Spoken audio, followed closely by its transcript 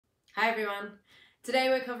Hi everyone. Today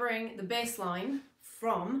we're covering the bass line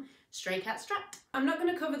from Stray Cat Strut. I'm not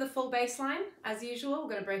going to cover the full bass line as usual, we're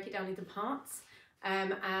going to break it down into parts.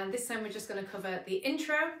 And this time we're just going to cover the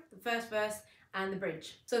intro, the first verse and the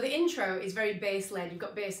bridge. So the intro is very bass led, you've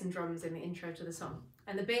got bass and drums in the intro to the song.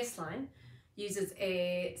 And the bass line uses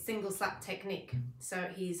a single slap technique. So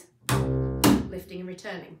he's lifting and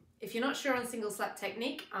returning. If you're not sure on single slap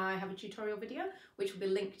technique, I have a tutorial video which will be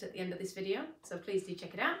linked at the end of this video, so please do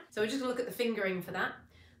check it out. So we're just going to look at the fingering for that.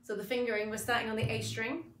 So the fingering, we're starting on the A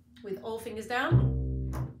string with all fingers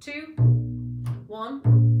down, 2,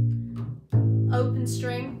 1, open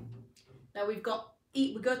string. Now we've got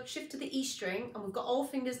shift to the E string and we've got all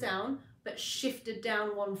fingers down but shifted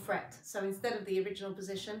down 1 fret. So instead of the original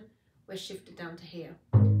position, we're shifted down to here.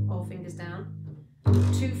 All fingers down,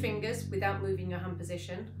 2 fingers without moving your hand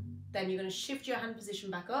position. Then you're going to shift your hand position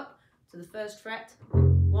back up to the 1st fret,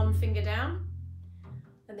 1 finger down,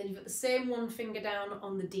 and then you've got the same 1 finger down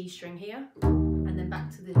on the D string here, and then back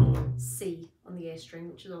to the C on the A string,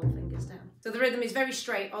 which is all fingers down. So the rhythm is very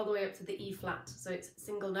straight all the way up to the E flat, so it's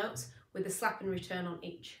single notes with a slap and return on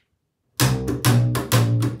each.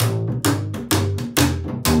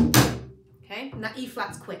 Okay, and that E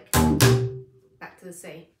flat's quick. Back to the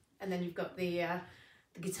C, and then you've got the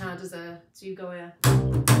guitar does so you go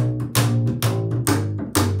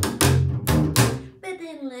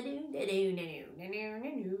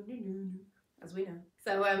as we know.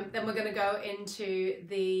 So then we're going to go into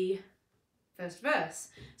the first verse.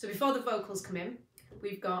 So before the vocals come in,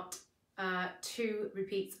 we've got 2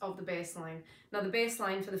 repeats of the bass line. Now the bass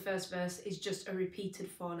line for the first verse is just a repeated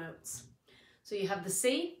 4 notes. So you have the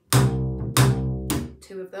C,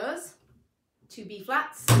 2 of those, 2 B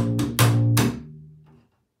flats,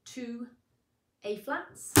 2 A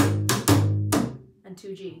flats and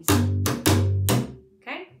 2 Gs.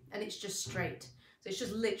 Okay, and it's just straight. So it's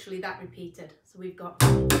just literally that repeated. So we've got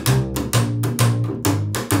and then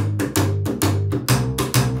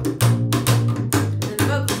the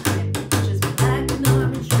vocals come in, which is black and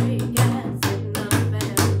orange stray cat sitting on the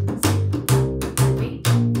fence. Repeat.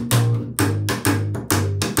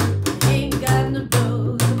 Ain't got no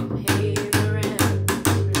dough to pay the rent.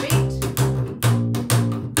 Repeat.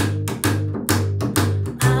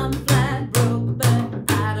 I'm flat broke,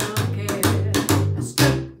 but I don't care. I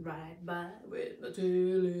stuck right by with my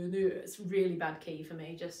tail in the air. It's really bad key for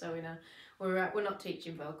me, just so we know. We're not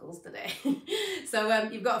teaching vocals today. So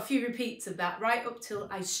you've got a few repeats of that right up till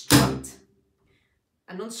I strut.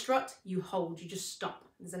 And on strut, you hold, you just stop.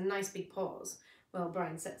 There's a nice big pause. Well,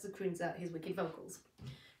 Brian sets the croons out his wicked vocals.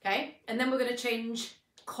 Okay, and then we're going to change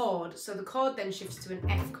chord. So the chord then shifts to an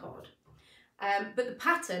F chord. But the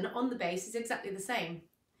pattern on the bass is exactly the same.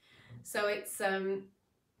 So it's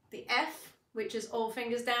the F, which is all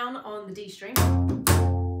fingers down on the D string.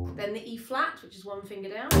 Then the E flat, which is 1 finger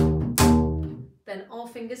down. Then all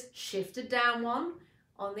fingers shifted down 1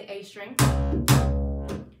 on the A string.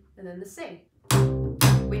 And then the C,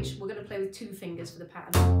 which we're going to play with 2 fingers for the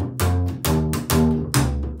pattern.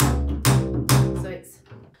 So it's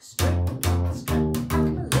strut, strut,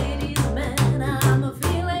 I'm a ladies' man, I'm a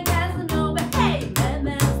feeling Casanova, hey man,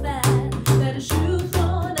 that's that. Got a shoe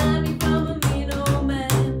thrown at me from a mean old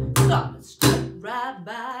man. Stop, strut right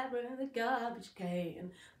by where the garbage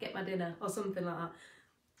can. Get my dinner, or something like that.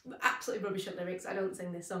 Absolutely rubbish at lyrics, I don't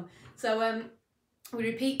sing this song. So we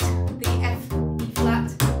repeat the F, E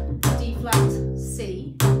flat, D flat,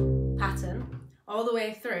 C pattern all the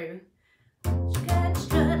way through. Cat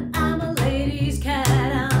strut, I'm a lady's cat,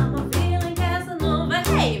 I'm a feeling Casanova,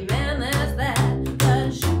 hey man, that's that. Got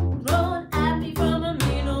a shoe thrown at me from a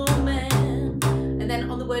mean old man. And then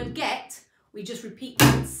on the word get, we just repeat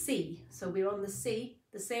that C. So we're on the C,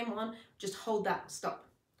 the same one, just hold that, stop.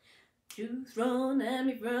 Shoe thrown at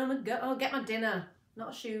me from a get my dinner,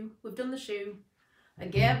 not a shoe, we've done the shoe. I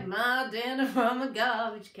get my dinner from a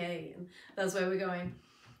garbage can. That's where we're going.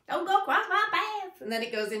 Don't go cross my path. And then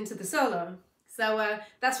it goes into the solo. So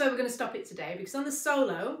that's where we're going to stop it today, because on the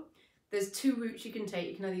solo, there's 2 routes you can take.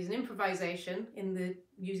 You can either use an improvisation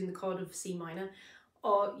using the chord of C minor,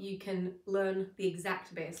 or you can learn the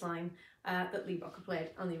exact bass line that Lee Bocker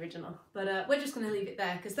played on the original. But we're just going to leave it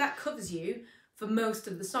there, because that covers you for most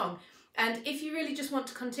of the song. And if you really just want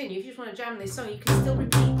to continue, if you just want to jam this song, you can still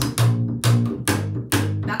repeat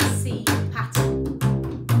that C pattern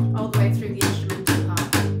all the way through the instrumental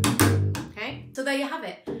part. Okay, so there you have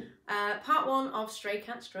it. Part 1 of Stray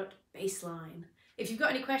Cat Strut bass line. If you've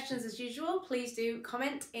got any questions as usual, please do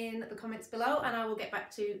comment in the comments below and I will get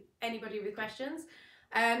back to anybody with questions.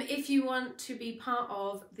 If you want to be part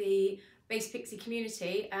of the Bass Pixie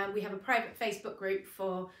community, we have a private Facebook group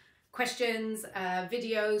for questions,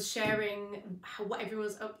 videos, sharing what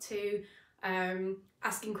everyone's up to,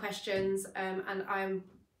 asking questions, and I'm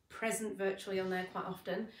present virtually on there quite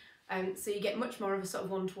often. So you get much more of a sort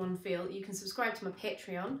of one-to-one feel. You can subscribe to my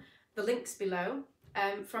Patreon, the link's below.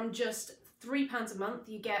 From just £3 a month,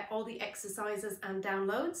 you get all the exercises and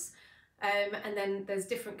downloads. And then there's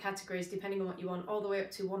different categories depending on what you want, all the way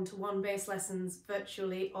up to one-to-one bass lessons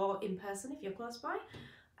virtually or in person if you're close by.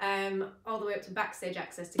 All the way up to backstage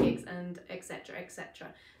access to gigs and etc,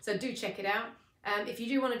 etc. So do check it out. If you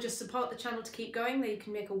do want to just support the channel to keep going, then you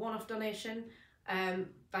can make a one-off donation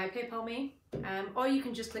via PayPal me, or you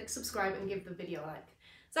can just click subscribe and give the video a like.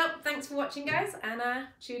 So thanks for watching guys, and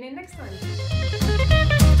tune in next time.